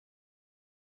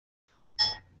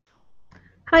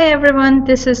Hi everyone,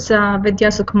 this is Vidya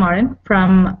Sukumaran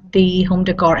from the Home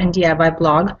Decor and DIY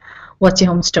blog, What's Your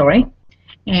Home Story?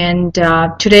 And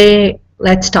today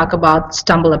let's talk about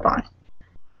StumbleUpon.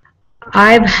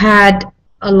 I've had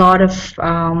a lot of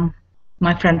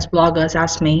my friends bloggers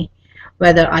ask me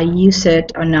whether I use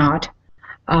it or not.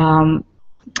 Um,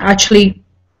 Actually,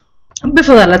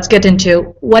 before that, let's get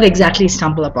into what exactly is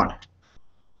StumbleUpon.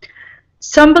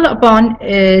 StumbleUpon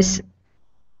is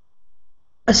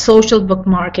a social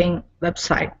bookmarking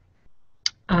website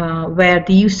where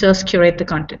the users curate the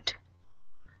content.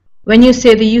 When you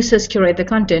say the users curate the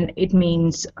content, it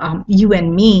means you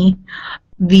and me,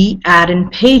 we add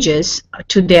in pages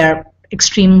to their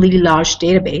extremely large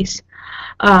database,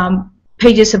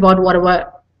 pages about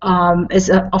whatever is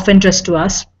of interest to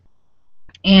us,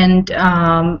 and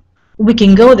we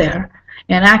can go there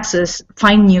and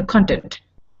find new content.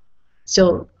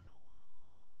 So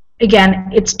again,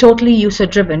 it's totally user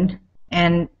driven,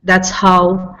 and that's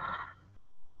how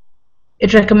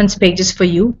it recommends pages for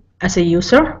you as a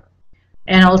user.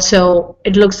 And also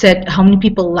it looks at how many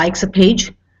people likes a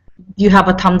page. You have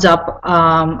a thumbs up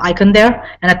icon there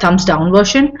and a thumbs down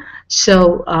version.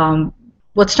 So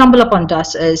what StumbleUpon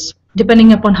does is,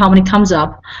 depending upon how many thumbs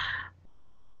up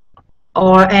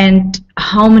and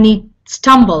how many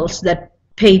stumbles that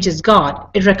page has got,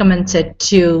 it recommends it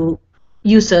to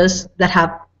users that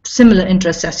have similar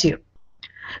interests as you.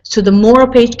 So the more a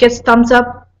page gets thumbs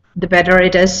up, the better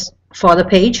it is for the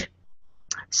page.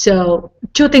 So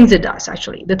two things it does,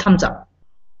 actually, the thumbs up.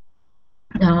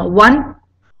 One,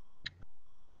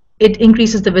 it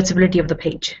increases the visibility of the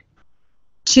page.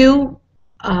 Two,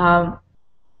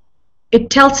 it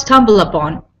tells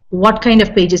StumbleUpon what kind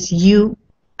of pages you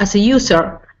as a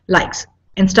user likes,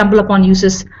 and StumbleUpon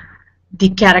uses the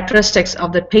characteristics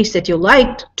of the page that you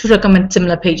liked to recommend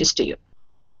similar pages to you.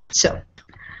 So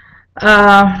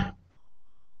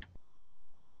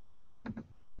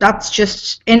that's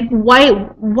just, and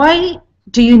why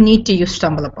do you need to use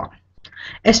StumbleUpon,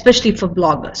 especially for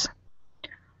bloggers?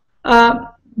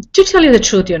 To tell you the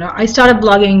truth, I started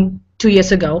blogging 2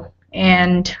 years ago,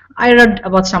 and I read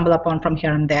about StumbleUpon from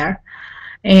here and there,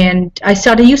 and I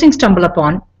started using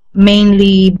StumbleUpon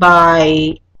mainly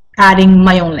by adding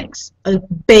my own links. A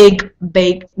big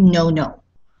no-no.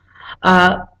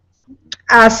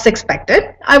 As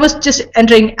expected, I was just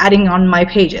adding on my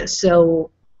pages,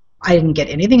 so I didn't get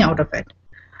anything out of it,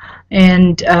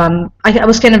 and I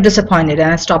was kind of disappointed,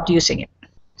 and I stopped using it.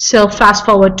 So fast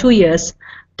forward 2 years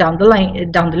down the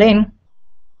lane,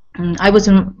 I was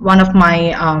in one of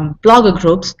my blogger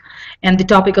groups, and the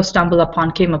topic of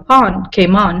StumbleUpon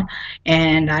came on,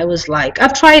 and I was like,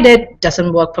 I've tried it,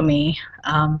 doesn't work for me,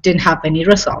 didn't have any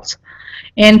results.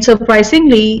 And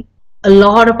surprisingly, a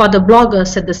lot of other bloggers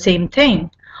said the same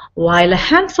thing, while a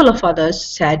handful of others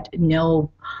said no.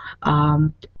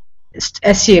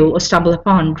 SEO or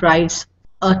StumbleUpon drives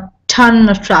a ton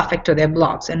of traffic to their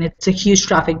blogs, and it's a huge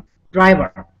traffic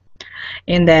driver,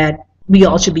 in that we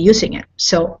all should be using it.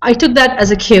 So I took that as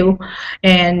a cue,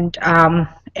 and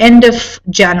end of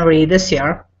January this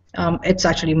year, it's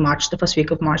actually March, the first week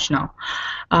of March now.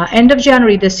 End of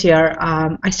January this year,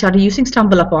 I started using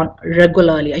StumbleUpon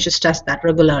regularly. I should stress that,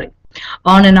 regularly.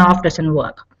 On and off doesn't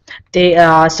work.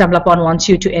 StumbleUpon wants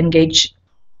you to engage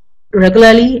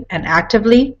regularly and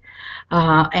actively,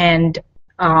 and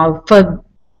for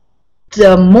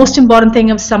the most important thing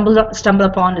of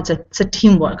StumbleUpon, it's a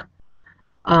teamwork.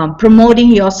 Promoting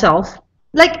yourself,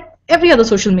 like every other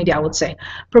social media, I would say,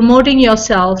 promoting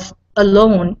yourself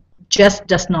alone just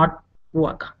does not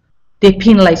work. They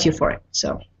penalize you for it.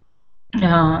 So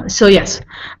yes,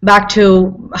 back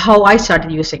to how I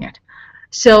started using it.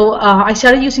 So I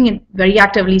started using it very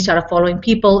actively, started following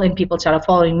people, and people started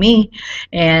following me.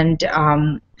 And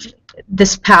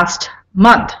this past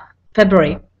month,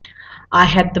 February, I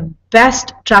had the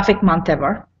best traffic month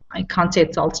ever. I can't say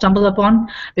it's all StumbleUpon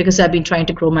because I've been trying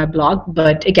to grow my blog.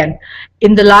 But again,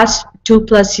 in the last 2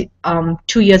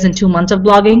 years and 2 months of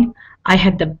blogging, I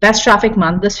had the best traffic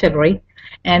month this February,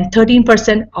 and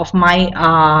 13% of my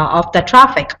of the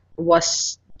traffic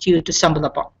was due to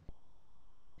StumbleUpon.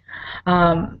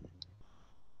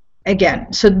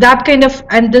 Again, so that kind of,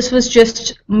 and this was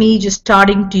just me just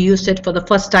starting to use it for the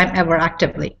first time ever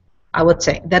actively, I would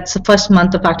say. That's the first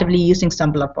month of actively using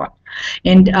StumbleUpon.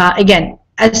 And again,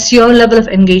 as your level of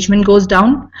engagement goes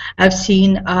down, I've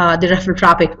seen the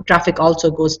referral traffic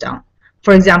also goes down.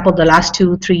 For example, the last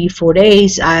 2, 3, 4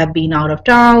 days, I've been out of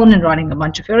town and running a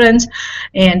bunch of errands,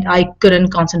 and I couldn't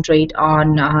concentrate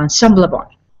on StumbleUpon.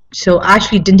 So I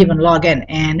actually didn't even log in,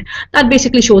 and that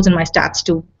basically shows in my stats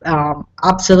to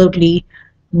absolutely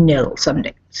nil some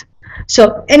days.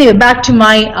 So anyway, back to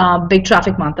my big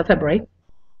traffic month of February.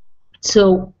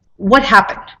 So what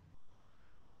happened?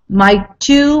 My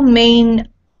two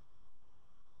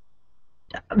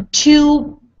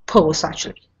posts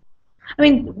actually. I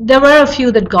mean, there were a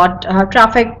few that got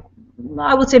traffic,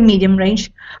 I would say medium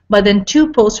range, but then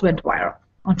two posts went viral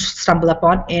on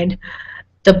StumbleUpon, and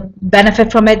the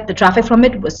benefit from it, the traffic from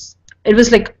it was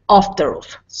like off the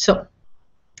roof. So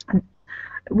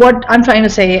what I'm trying to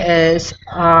say is,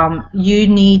 you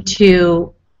need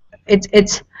to,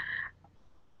 it's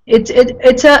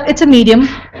a medium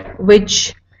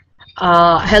which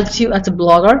helps you as a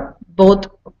blogger, both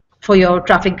for your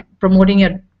traffic, promoting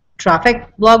your traffic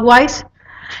blog wise,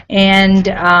 and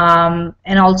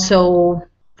also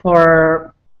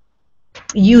for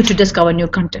you to discover new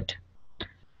content.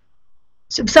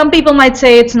 So some people might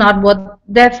say it's not worth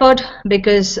the effort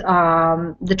because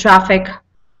the traffic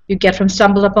you get from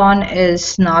StumbleUpon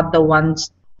is not the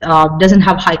ones, doesn't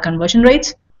have high conversion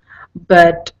rates,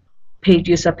 but page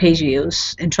views are page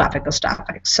views and traffic is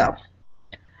traffic. So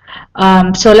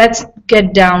so let's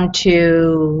get down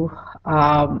to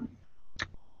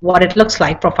what it looks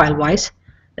like profile wise.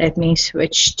 Let me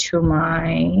switch to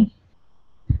my,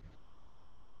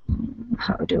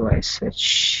 how do I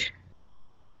switch?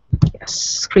 Yes,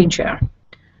 screen share.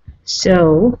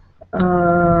 So can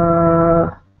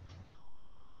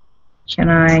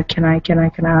I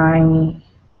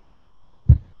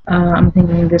I'm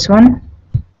thinking this one.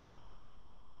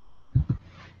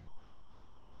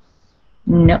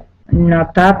 No,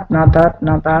 not that. What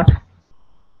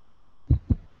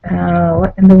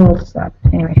in the world is that?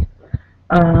 Anyway,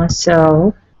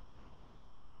 so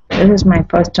this is my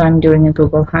first time doing a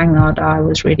Google Hangout. I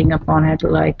was reading up on it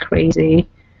like crazy,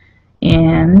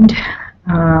 and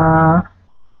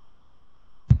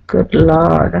good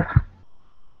Lord,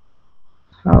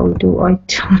 how do I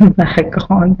turn back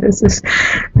on? This is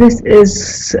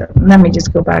let me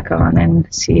just go back on and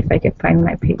see if I can find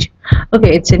my page.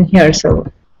 Okay, it's in here, so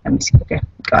let me see. Okay,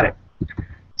 got it.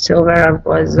 So where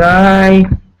was I?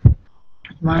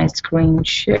 My screen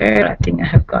share. I think I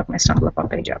have got my StumbleUpon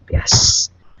page up.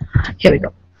 Yes, here we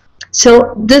go.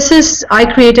 So this is,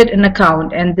 I created an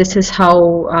account, and this is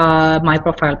how my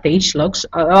profile page looks,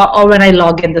 or when I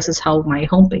log in, this is how my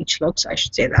home page looks, I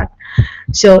should say that.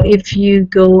 So if you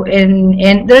go in,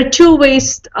 and there are two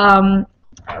ways,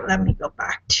 let me go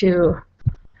back to,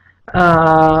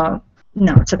 no,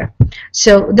 it's okay.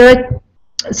 So there are,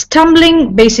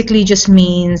 stumbling basically just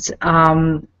means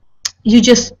you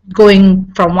just going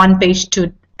from one page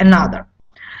to another.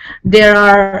 There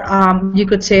are, you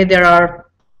could say there are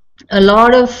a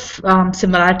lot of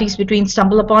similarities between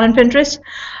StumbleUpon and Pinterest,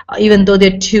 even though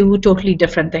they're two totally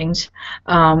different things,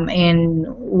 and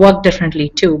work differently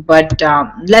too. But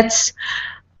let's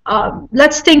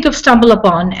think of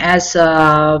StumbleUpon as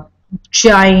a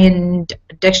giant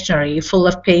dictionary full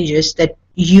of pages that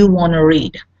you want to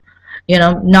read. You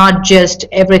know, not just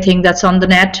everything that's on the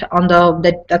net,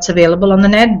 that's available on the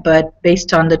net, but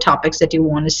based on the topics that you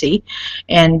want to see,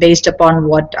 and based upon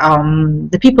what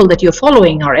the people that you're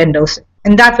following are endorsing.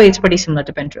 And that way, it's pretty similar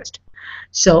to Pinterest.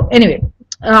 So anyway,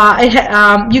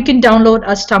 you can download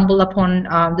a StumbleUpon,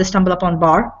 the StumbleUpon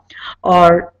bar,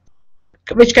 or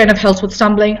which kind of helps with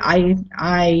stumbling.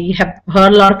 I have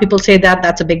heard a lot of people say that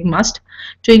that's a big must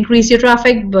to increase your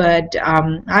traffic, but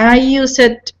I use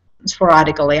it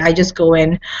sporadically. I just go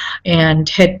in and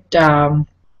hit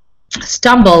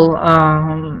stumble,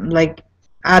 like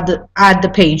add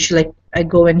the page. Like I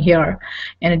go in here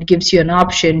and it gives you an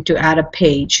option to add a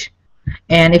page,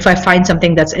 and if I find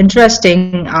something that's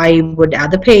interesting, I would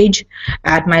add the page,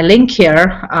 add my link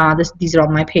here. These are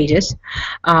all my pages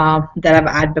that I've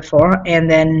added before, and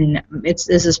then this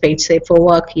is page safe for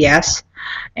work, yes.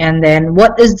 And then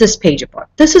what is this page about?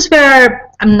 This is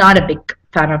where I'm not a big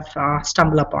fan of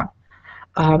StumbleUpon.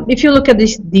 If you look at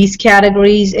these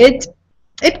categories, it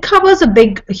covers a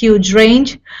huge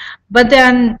range, but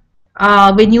then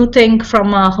when you think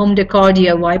from a home decor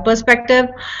DIY perspective,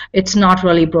 it's not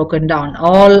really broken down.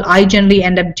 All I generally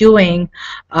end up doing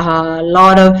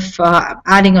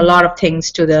adding a lot of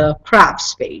things to the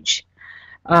crafts page.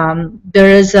 There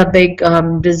is a big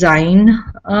design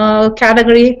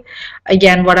category.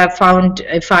 Again, what I found,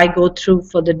 if I go through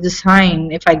for the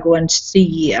design, if I go and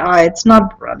see, it's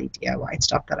not really DIY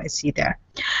stuff that I see there.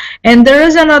 And there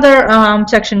is another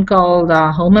section called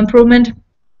home improvement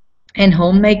and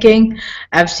homemaking.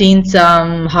 I've seen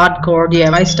some hardcore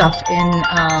DIY stuff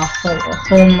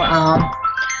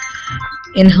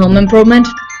in home improvement.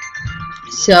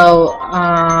 So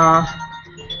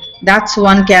that's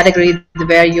one category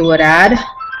where you would add.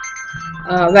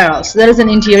 Where else? There is an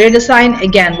interior design.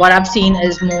 Again, what I've seen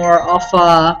is more of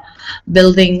a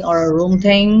building or a room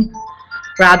thing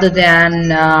rather than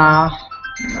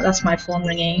that's my phone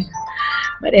ringing.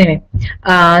 But anyway,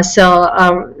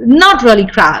 not really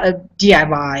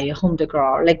DIY home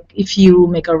decor. Like if you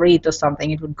make a wreath or something,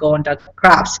 it would go under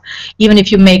crafts. Even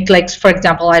if you make, like, for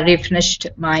example, I refinished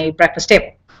my breakfast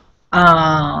table.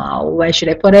 Where should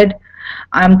I put it?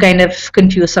 I'm kind of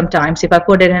confused sometimes. If I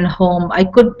put it in home, I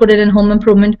could put it in home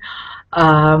improvement,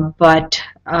 but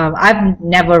I've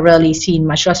never really seen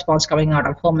much response coming out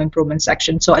of home improvement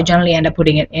section, so I generally end up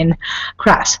putting it in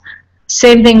crafts.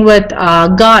 Same thing with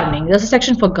gardening. There's a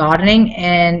section for gardening,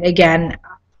 and again,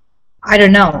 I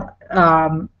don't know.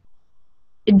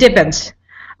 It depends.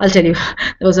 I'll tell you.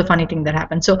 There was a funny thing that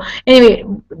happened. So anyway,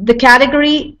 the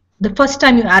category, the first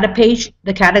time you add a page,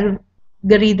 the category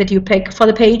that you pick for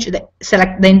the page,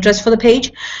 select the interest for the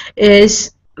page,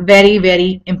 is very,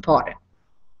 very important.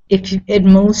 If it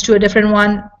moves to a different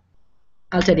one,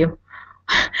 I'll tell you.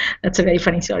 That's a very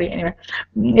funny story. Anyway,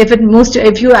 if it moves to,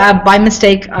 if you by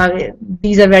mistake,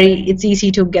 these are very, it's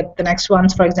easy to get the next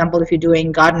ones. For example, if you're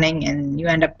doing gardening and you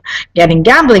end up getting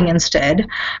gambling instead,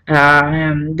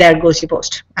 there goes your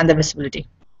post and the visibility.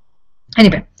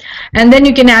 Anyway, and then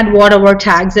you can add whatever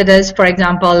tags it is. For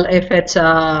example, if it's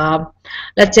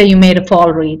let's say you made a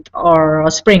fall wreath or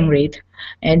a spring wreath,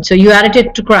 and so you added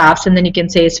it to crafts, and then you can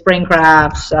say spring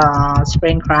crafts,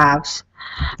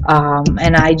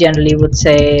 and I generally would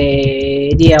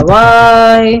say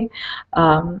DIY.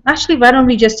 Actually, why don't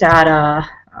we just add a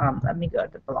let me go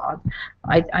to the blog.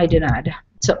 I did add.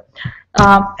 So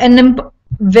an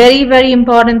very, very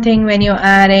important thing when you're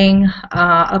adding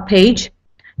a page,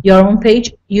 your own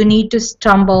page, you need to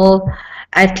stumble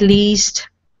at least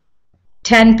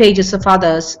 10 pages of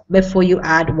others before you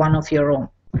add one of your own.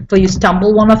 Before you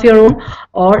stumble one of your own,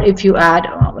 or if you add,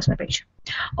 oh, what's my page?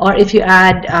 Or if you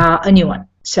add a new one.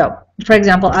 So, for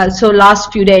example, so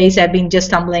last few days I've been just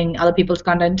stumbling other people's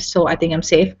content, so I think I'm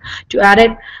safe to add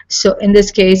it. So in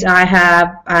this case, I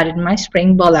have added my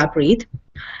spring burlap wreath,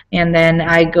 and then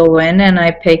I go in and I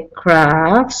pick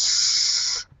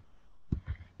crafts,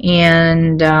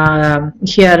 and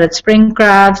here it's spring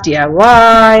crafts,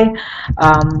 DIY,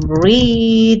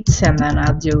 wreaths, and then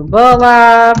I'll do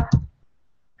burlap.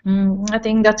 I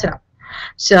think that's enough.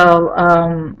 So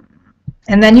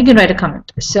and then you can write a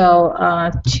comment. So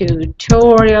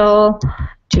tutorial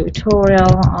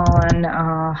on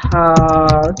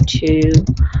how to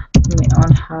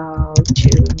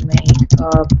make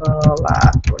a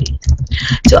burlap wreath.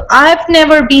 So I've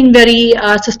never been very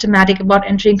systematic about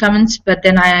entering comments, but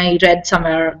then I read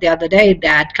somewhere the other day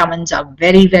that comments are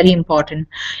very, very important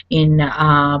in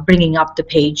bringing up the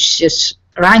page, just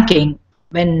ranking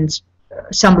when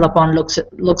StumbleUpon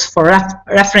looks for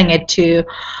referring it to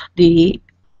the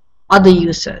other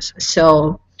users.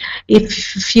 So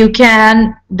if you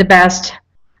can, the best,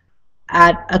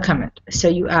 add a comment. So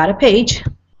you add a page.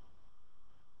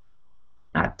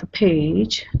 Add the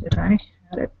page. Did I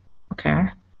add it? Okay.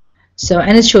 So,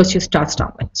 and it shows you start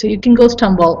stumbling. So you can go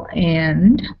stumble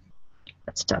and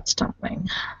let's start stumbling.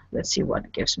 Let's see what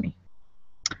it gives me.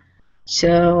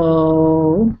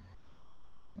 So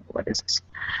what is this?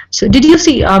 So did you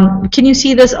see, can you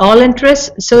see this all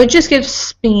interest? So it just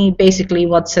gives me basically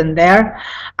what's in there.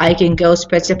 I can go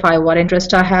specify what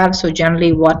interest I have. So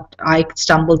generally what I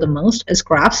stumble the most is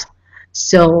crafts.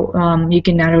 So you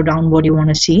can narrow down what you want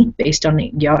to see based on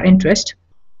your interest.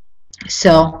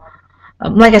 So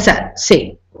like I said,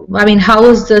 see, I mean, how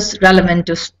is this relevant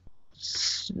to,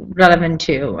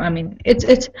 I mean,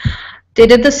 it's they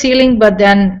did the ceiling, but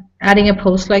then adding a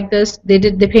post like this, they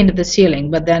painted the ceiling,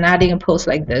 but then adding a post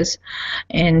like this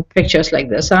and pictures like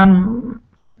this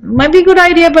might be a good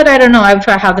idea, but I don't know. I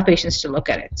try to have the patience to look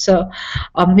at it. So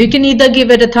you can either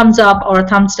give it a thumbs up or a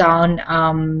thumbs down.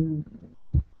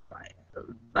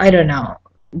 I don't know,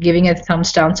 giving it a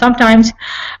thumbs down. Sometimes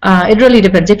it really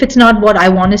depends. If it's not what I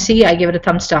want to see, I give it a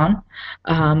thumbs down.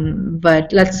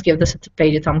 But let's give this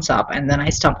page a thumbs up, and then I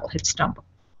hit stumble.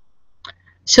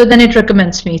 So then it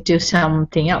recommends me to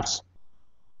something else.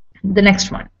 The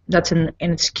next one that's in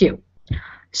its queue.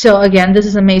 So again, this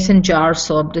is a mason jar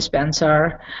soap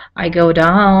dispenser. I go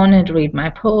down and read my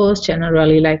post, and I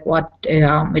really like what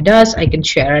it does. I can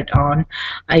share it on.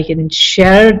 I can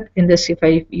share it in this. If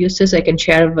I use this, I can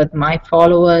share it with my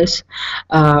followers,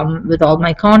 with all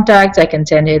my contacts. I can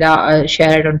send it out,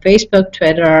 share it on Facebook,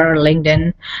 Twitter,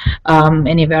 LinkedIn,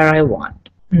 anywhere I want.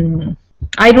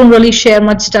 I don't really share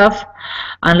much stuff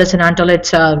unless and until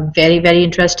it's a very, very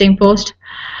interesting post.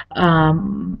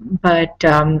 But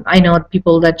I know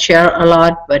people that share a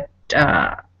lot, but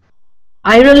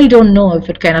I really don't know if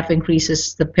it kind of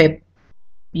increases the pip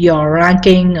your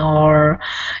ranking, or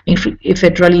if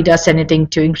it really does anything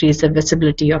to increase the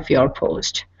visibility of your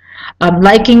post.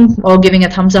 Liking or giving a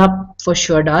thumbs up for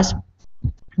sure does,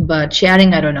 but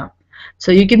sharing, I don't know.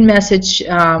 So you can message,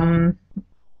 send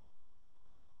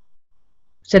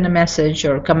a message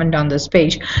or comment on this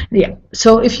page. Yeah,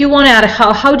 so if you want to add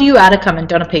how do you add a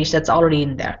comment on a page that's already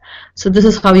in there? So this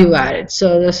is how you add it.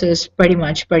 So this is pretty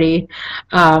much pretty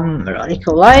really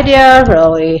cool idea,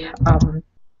 really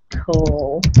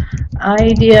cool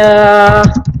idea,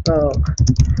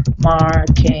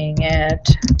 bookmarking it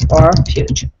for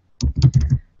future.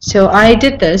 So I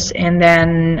did this and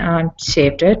then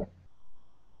saved it.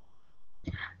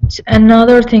 So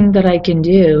another thing that I can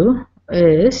do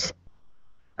is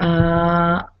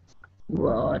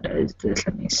what is this?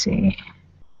 Let me see.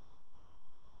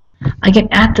 I can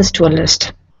add this to a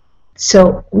list.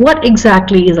 So what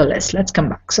exactly is a list? Let's come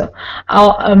back. So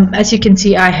as you can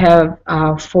see, I have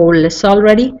 4 lists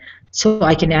already. So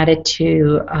I can add it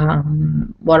to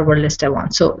whatever list I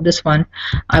want. So this one,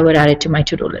 I would add it to my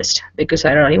to-do list because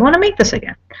I really want to make this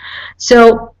again.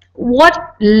 So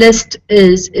what list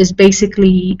is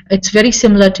basically, it's very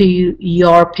similar to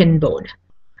your pin board.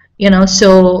 You know,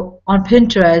 so on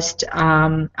Pinterest,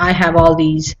 I have all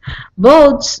these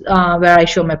boards where I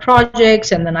show my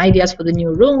projects and then ideas for the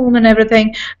new room and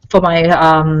everything for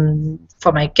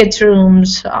my kids'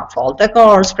 rooms, fall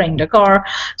decor, spring decor.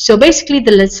 So basically,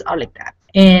 the lists are like that,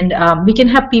 and we can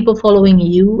have people following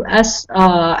you as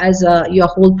your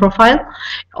whole profile,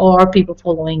 or people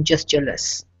following just your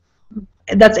list.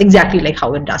 That's exactly like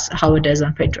how it is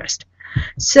on Pinterest.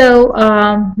 So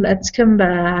let's come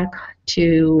back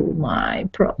to my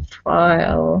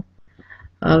profile.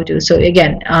 So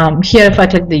again, here if I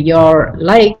click the your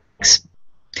likes,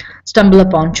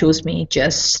 StumbleUpon shows me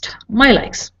just my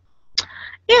likes.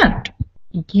 And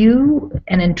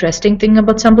an interesting thing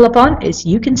about StumbleUpon is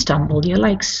you can stumble your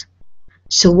likes.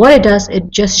 So what it does,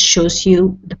 it just shows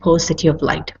you the posts that you have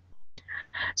liked.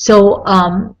 So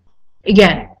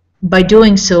again, by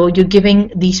doing so, you're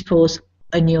giving these posts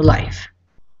a new life.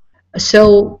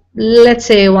 So let's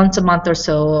say once a month or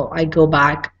so, I go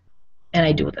back and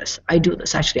I do this. I do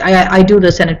this,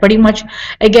 and it pretty much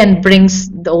again brings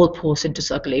the old post into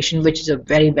circulation, which is a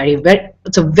very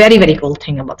cool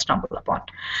thing about StumbleUpon.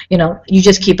 You know, you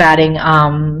just keep adding.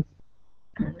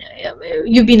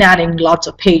 You've been adding lots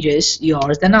of pages,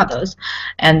 yours than others,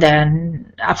 and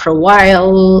then after a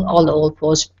while all the old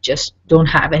posts just don't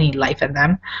have any life in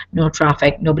them, no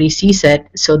traffic, nobody sees it.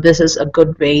 So this is a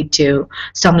good way to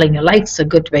stumbling your likes, a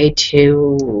good way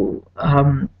to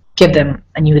give them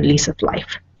a new lease of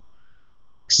life.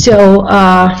 So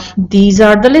these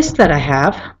are the lists that I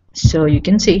have, so you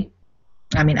can see.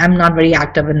 I mean, I'm not very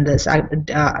active in this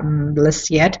list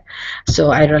yet,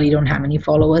 so I really don't have any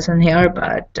followers in here,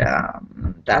 but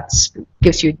that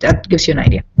gives you an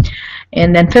idea.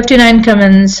 And then 59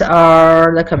 comments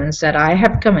are the comments that I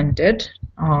have commented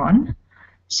on.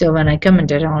 So when I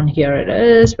commented on, here it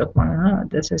is.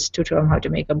 This is tutorial on how to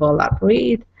make a burlap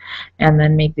wreath, and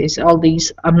then make all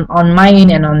these on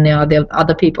mine and on the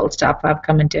other people's stuff I've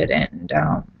commented, and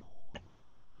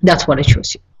that's what it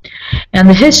shows you. And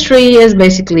the history is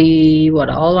basically what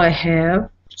all I have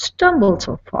stumbled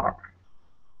so far.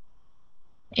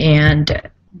 And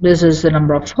this is the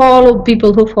number of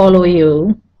people who follow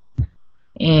you,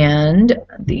 and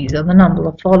these are the number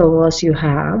of followers you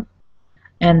have.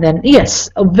 And then, yes,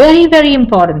 a very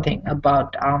important thing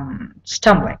about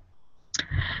stumbling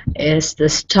is the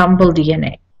Stumble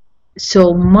DNA.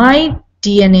 So my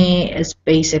DNA is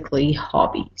basically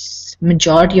hobbies.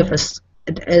 Majority of us,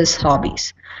 it is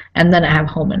hobbies, and then I have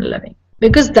home and living,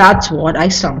 because that's what I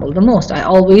stumble the most. I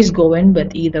always go in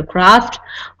with either craft,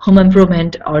 home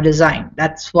improvement, or design.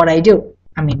 That's what I do.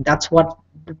 I mean,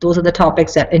 those are the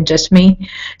topics that interest me,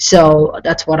 so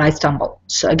that's what I stumble.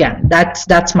 So again,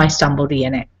 that's my Stumble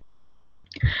DNA.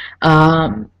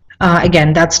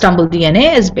 Again, that Stumble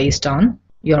DNA is based on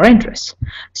your interests.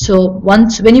 So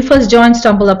when you first join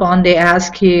StumbleUpon, they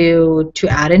ask you to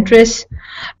add interests.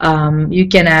 You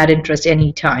can add interest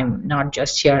anytime, not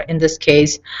just here. In this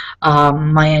case,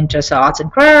 my interests are arts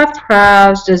and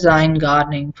crafts, design,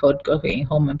 gardening, food, cooking,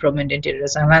 home improvement, interior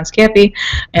design, landscaping,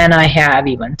 and I have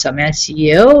even some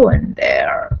SEO in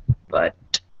there, but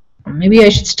maybe I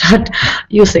should start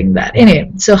using that.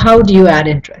 Anyway, so how do you add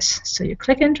interest? So you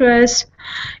click interest,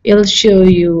 it'll show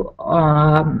you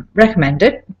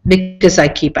recommended, because I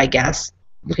keep, I guess,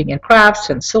 looking at crafts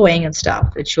and sewing and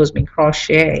stuff. It shows me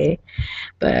crochet,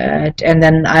 and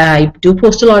then I do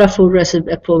post a lot of food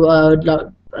recipes,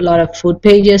 a lot of food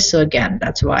pages, so again,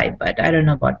 that's why. But I don't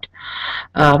know about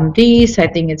these. I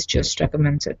think it's just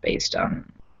recommends it based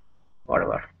on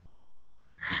whatever.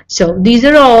 So these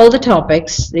are all the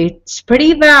topics. It's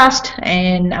pretty vast,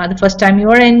 and the first time you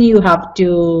are in, you have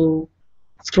to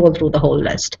scroll through the whole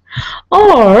list,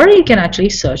 or you can actually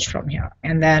search from here,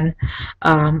 and then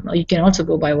you can also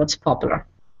go by what's popular.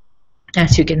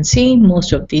 As you can see,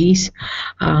 most of these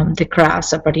the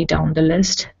crafts are pretty down the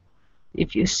list.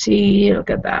 If you see, look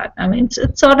at that. I mean,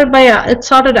 it's sorted by it's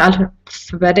sorted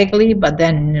alphabetically, but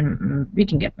then we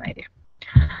can get an idea.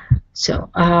 So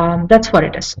that's what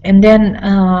it is. And then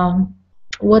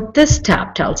what this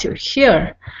tab tells you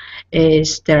here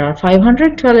is there are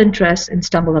 512 interests in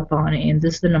StumbleUpon, and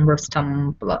this is the number of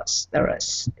stumblers there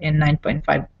is in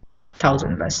 9.5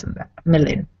 thousand, less than that,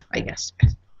 million, I guess.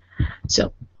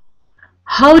 So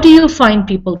how do you find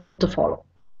people to follow?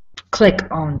 Click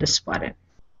on this button.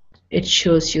 It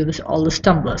shows you all the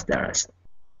stumblers there is.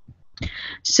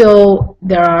 So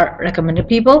there are recommended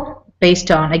people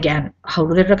based on, again, how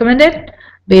do they recommend it?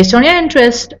 Based on your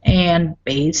interest and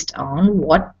based on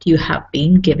what you have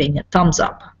been giving a thumbs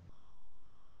up.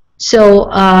 So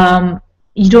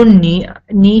you don't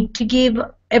need to give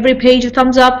every page a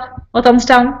thumbs up or thumbs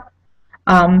down.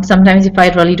 Sometimes if I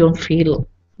really don't feel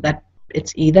that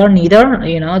it's either neither,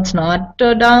 you know, it's not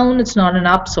down, it's not an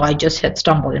up, so I just hit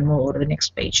stumble and move over to the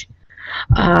next page.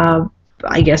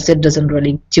 I guess it doesn't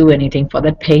really do anything for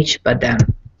that page, but then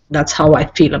that's how I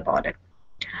feel about it.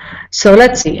 So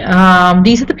let's see.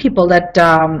 These are the people that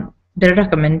they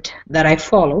recommend that I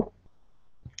follow,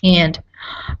 and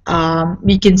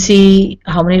we can see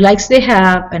how many likes they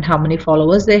have and how many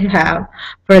followers they have.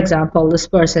 For example, this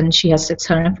person, she has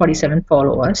 647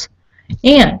 followers.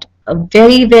 And a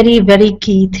very, very, very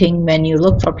key thing when you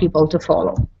look for people to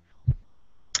follow,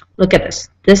 look at this.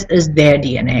 This is their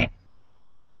DNA.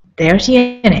 Their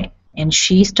DNA. And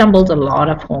she stumbles a lot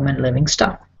of home and living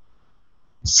stuff.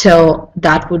 So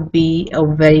that would be a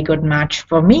very good match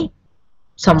for me.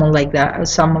 Someone like that,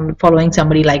 someone following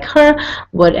somebody like her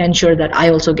would ensure that I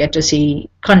also get to see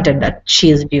content that she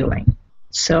is viewing.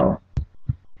 So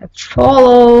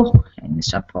follow and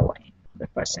stop following the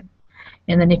person.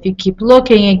 And then if you keep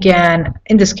looking again,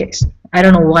 in this case, I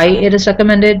don't know why it is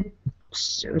recommended.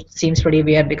 It seems pretty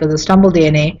weird because the Stumble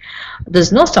DNA,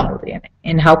 there's no Stumble DNA.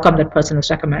 And how come that person is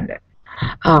recommended?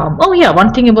 Oh yeah,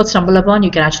 one thing about StumbleUpon, you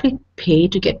can actually pay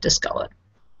to get discovered.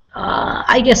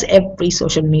 I guess every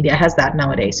social media has that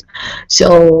nowadays.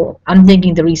 So I'm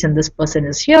thinking the reason this person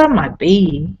is here might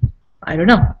be, I don't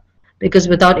know, because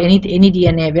without any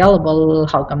DNA available,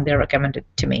 how come they're recommended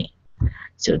to me?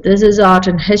 So this is art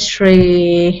and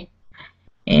history,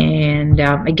 and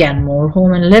again, more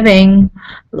home and living.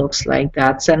 Looks like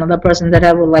that's another person that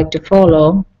I would like to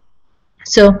follow.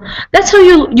 So that's how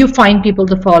you find people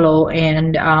to follow,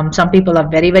 and some people are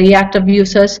very, very active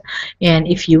users, and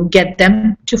if you get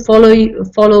them to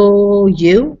follow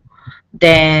you,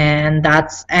 then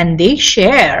that's, and they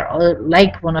share or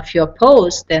like one of your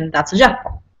posts, then that's a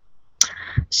jackpot.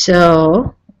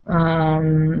 So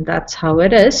that's how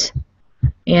it is.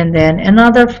 And then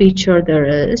another feature there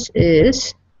is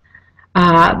this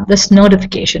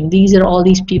notification. These are all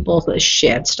these people who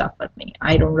shared stuff with me.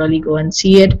 I don't really go and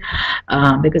see it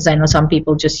because I know some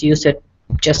people just use it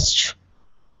just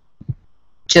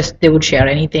they would share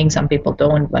anything. Some people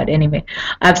don't, but anyway,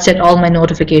 I've set all my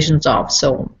notifications off,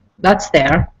 so that's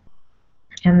there.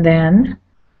 And then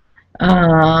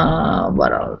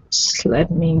what else?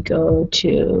 Let me go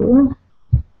to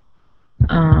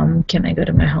can I go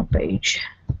to my home page?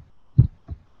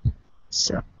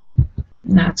 So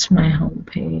that's my home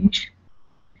page,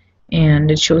 and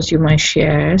it shows you my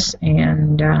shares,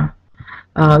 and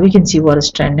we can see what is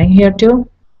trending here too.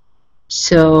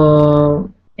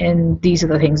 So, and these are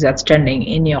the things that's trending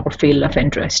in your field of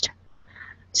interest.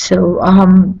 So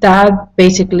that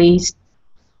basically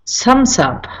sums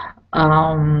up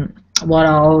what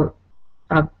all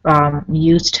I've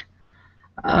used.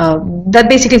 That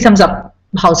basically sums up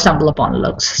how StumbleUpon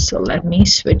looks. So let me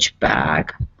switch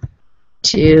back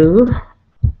to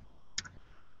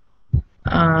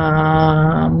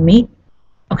me.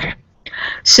 Okay,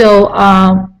 so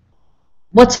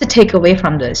what's the takeaway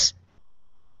from this?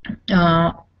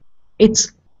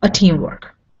 It's a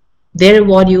teamwork. They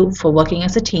reward you for working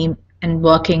as a team and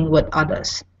working with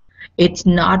others. It's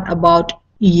not about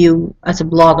you as a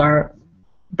blogger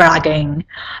bragging,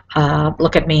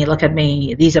 look at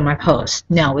me, these are my posts.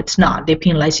 No, it's not. They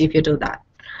penalize you if you do that.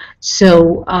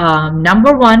 So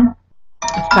number one,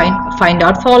 find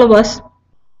out followers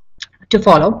to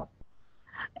follow,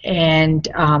 and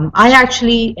I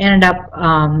actually ended up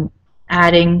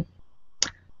adding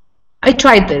I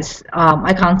tried this.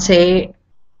 I can't say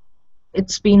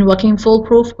it's been working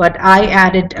foolproof, but I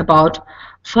added about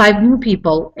 5 new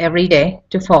people every day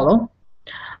to follow.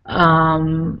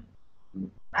 Um,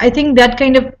 I think that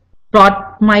kind of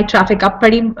brought my traffic up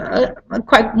pretty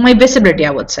quite my visibility,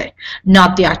 I would say,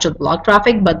 not the actual blog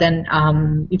traffic, but then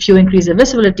if you increase the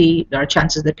visibility, there are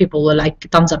chances that people will like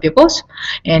thumbs up your post,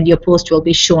 and your post will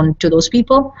be shown to those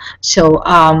people. So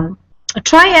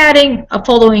try adding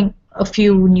following a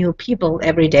few new people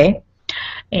every day,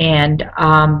 and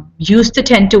use the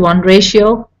 10:1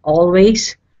 ratio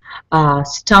always.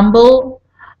 Stumble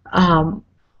um,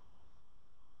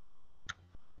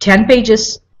 10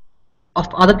 pages of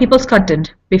other people's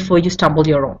content before you stumble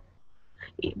your own.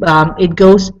 It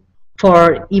goes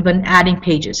for even adding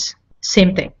pages.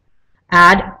 Same thing.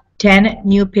 Add 10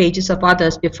 new pages of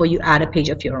others before you add a page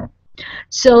of your own.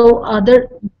 So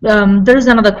there is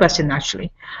another question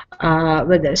actually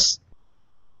with this.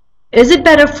 Is it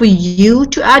better for you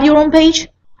to add your own page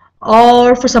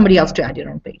or for somebody else to add your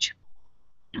own page?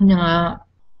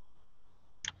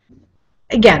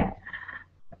 Again,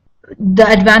 the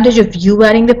advantage of you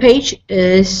adding the page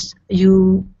is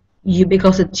you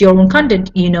because it's your own content,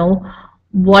 you know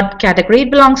what category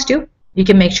it belongs to. You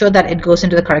can make sure that it goes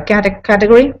into the correct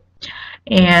category,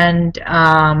 and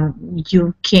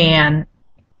you can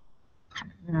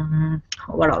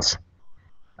what else?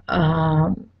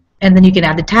 And then you can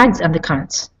add the tags and the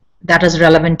comments that is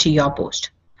relevant to your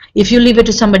post. If you leave it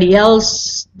to somebody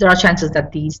else, there are chances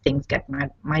that these things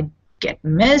might get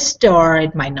missed, or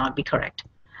it might not be correct.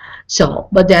 So,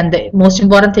 but then the most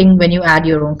important thing when you add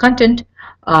your own content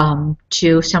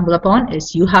to StumbleUpon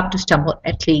is you have to stumble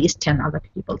at least 10 other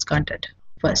people's content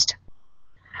first.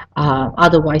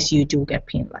 Otherwise, you do get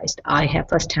penalized. I have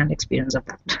first-hand experience of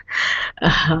that.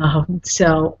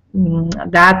 So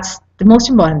that's the most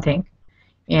important thing.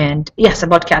 And yes,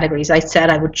 about categories, I said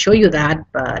I would show you that,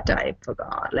 but I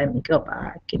forgot. Let me go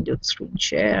back and do screen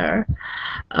share.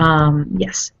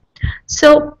 Yes.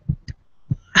 So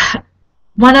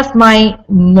one of my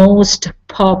most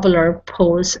popular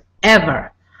posts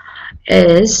ever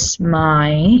is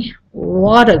my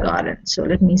water garden. So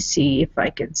let me see if I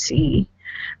can see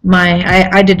my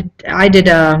I did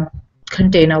a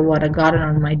container water garden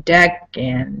on my deck,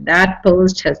 and that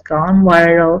post has gone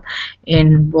viral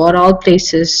in what all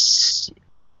places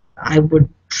I would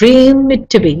dream it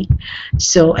to be.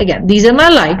 So again, these are my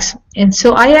likes, and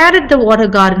so I added the water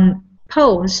garden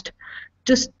post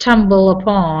to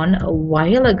StumbleUpon a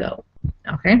while ago.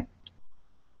 Okay,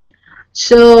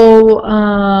 so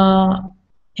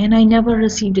and I never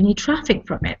received any traffic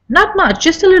from it. Not much,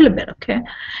 just a little bit. Okay,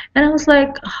 and I was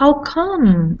like, how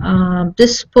come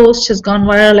this post has gone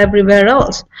viral everywhere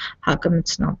else? How come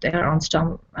it's not there on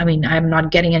I'm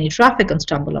not getting any traffic on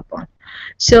StumbleUpon.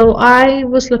 So I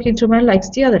was looking through my likes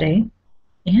the other day,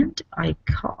 and I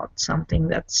caught something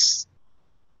that's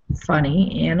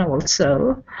funny, and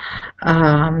also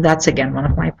that's again one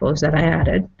of my posts that I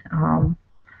added.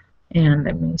 And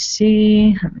let me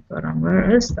see, let me go down,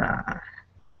 where is that?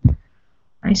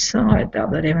 I saw it the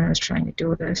other day when I was trying to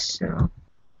do this.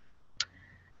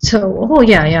 So oh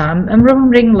yeah, I'm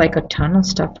remembering like a ton of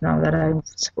stuff now that I'm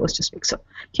supposed to speak. So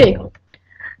here you go.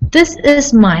 This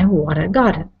is my water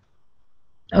garden.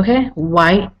 Okay,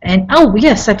 why? And oh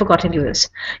yes, I forgot to do this.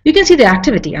 You can see the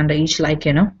activity under each, like,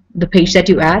 you know, the page that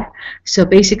you add. So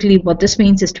basically what this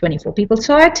means is 24 people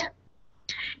saw it,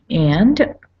 and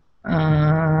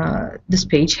this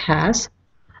page has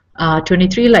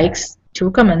 23 likes, 2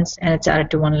 comments, and it's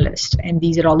added to one list, and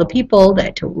these are all the people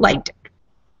that liked it.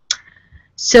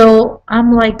 So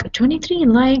I'm like, 23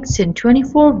 likes and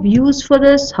 24 views for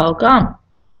this, how come?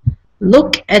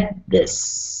 Look at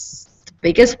this, the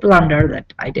biggest blunder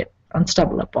that I did on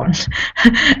StumbleUpon.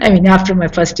 I mean, after my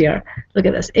first year. Look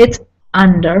at this, it's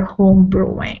under home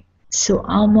brewing. So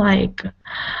I'm like,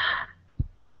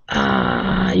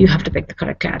 you have to pick the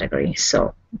correct category.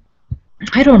 So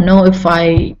I don't know if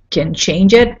I can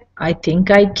change it. I think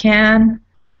I can,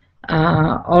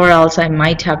 or else I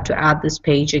might have to add this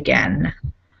page again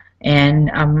and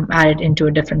add it into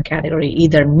a different category,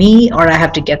 either me or I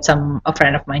have to get a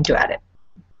friend of mine to add it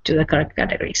to the correct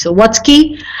category. So what's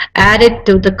key? Add it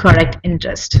to the correct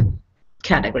interest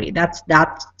category. That's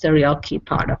the real key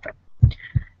part of it.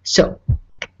 So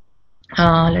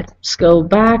let's go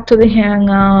back to the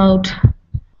Hangout.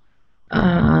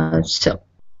 So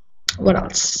what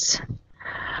else?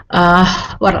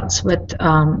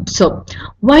 So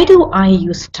why do I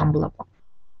use StumbleUpon?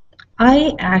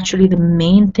 The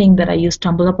main thing that I use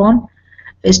StumbleUpon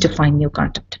is to find new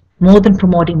content. More than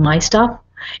promoting my stuff,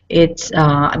 it's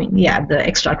I mean, yeah, the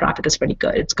extra traffic is pretty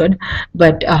good, it's good,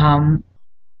 but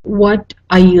what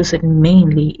I use it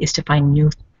mainly is to find new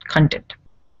content.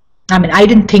 I mean, I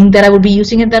didn't think that I would be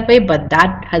using it that way, but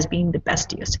that has been the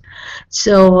best use.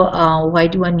 So why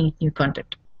do I need new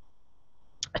content?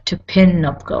 To pin,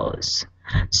 of course.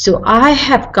 So I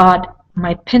have got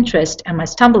my Pinterest and my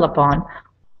StumbleUpon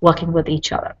working with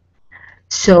each other.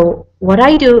 So what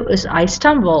I do is I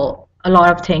stumble a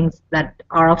lot of things that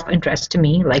are of interest to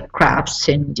me, like crafts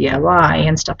and DIY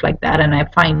and stuff like that, and I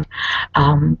find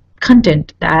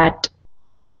content that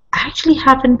I actually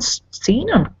haven't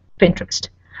seen on Pinterest.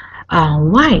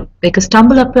 Why? Because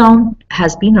StumbleUpon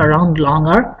has been around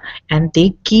longer, and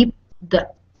they keep the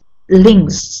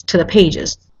links to the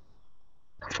pages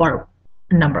for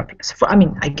a number of years. I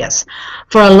mean, I guess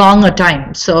for a longer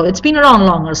time. So it's been around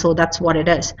longer, so that's what it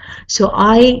is. So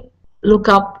I look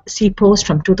up, see posts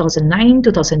from 2009,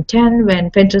 2010, when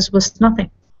Pinterest was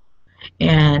nothing.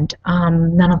 And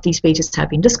none of these pages have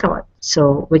been discovered.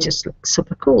 So, which is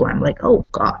super cool. I'm like, oh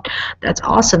God, that's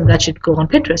awesome. That should go on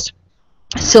Pinterest.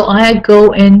 So I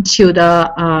go into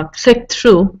the click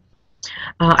through.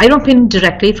 I don't pin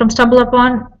directly from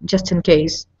StumbleUpon, just in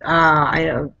case.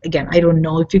 Again, I don't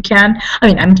know if you can. I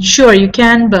mean, I'm sure you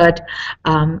can, but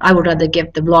I would rather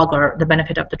give the blogger the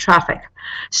benefit of the traffic.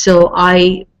 So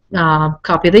I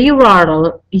copy the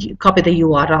URL,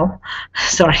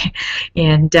 sorry,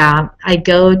 and I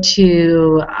go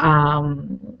to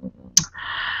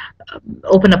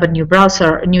open up a new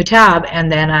browser, a new tab,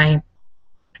 and then I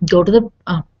go to the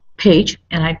page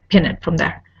and I pin it from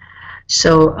there.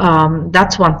 So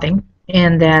that's one thing.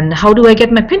 And then how do I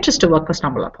get my Pinterest to work for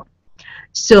StumbleUpon?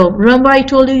 So remember I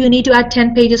told you need to add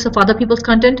 10 pages of other people's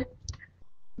content?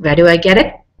 Where do I get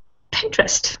it?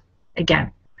 Pinterest.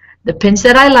 Again, the pins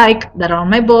that I like that are on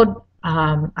my board,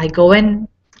 I go in,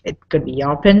 it could be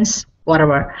your pins,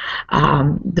 whatever.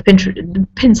 The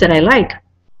pins that I like,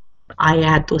 I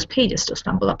add those pages to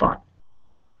StumbleUpon.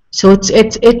 So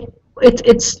it's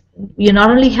you're not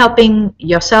only helping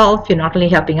yourself, you're not only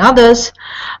helping others,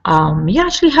 you're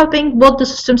actually helping both the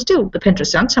systems too, the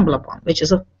Pinterest and StumbleUpon, which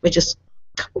is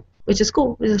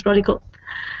cool, which is really cool.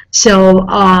 So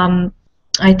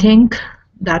I think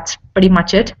that's pretty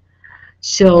much it.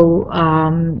 So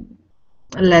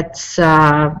let's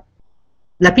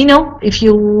let me know if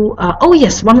you. Oh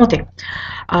yes, one more thing.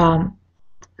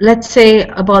 Let's say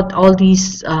about all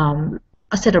these a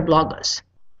set of bloggers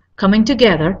coming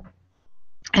together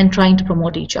and trying to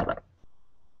promote each other.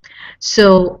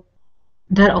 So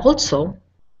that also,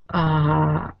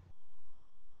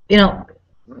 you know,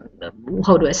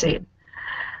 how do I say it?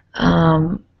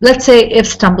 Let's say if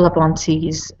StumbleUpon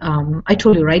sees, I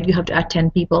told you, right, you have to add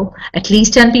 10 people, at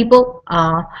least 10 people.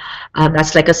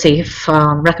 That's like a safe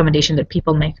recommendation that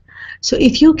people make. So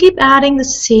if you keep adding the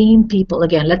same people,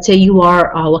 again, let's say you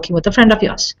are working with a friend of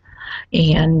yours,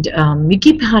 and you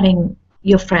keep adding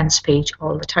your friend's page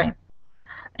all the time,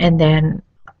 and then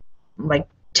like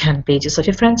 10 pages of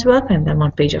your friend's work and then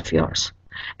 1 page of yours,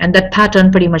 and that pattern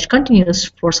pretty much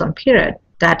continues for some period,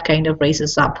 that kind of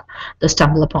raises up the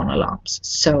StumbleUpon alarms.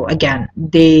 So again,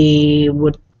 they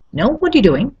would know what you're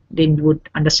doing, they would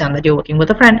understand that you're working with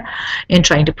a friend and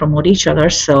trying to promote each other.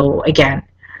 So again,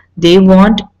 they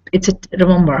want,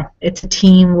 remember, it's a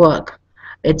teamwork.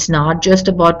 It's not just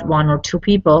about 1 or 2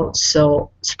 people. So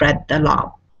spread the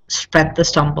love, spread the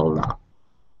Stumble love.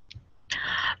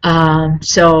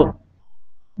 So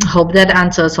hope that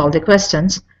answers all the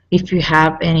questions. If you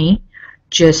have any,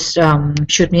 just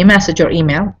shoot me a message or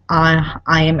email. I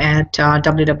am at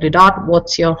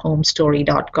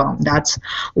www.whatsyourhomestory.com. That's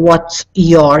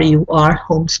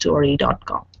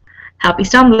whatsyourhomestory.com. Happy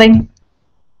stumbling.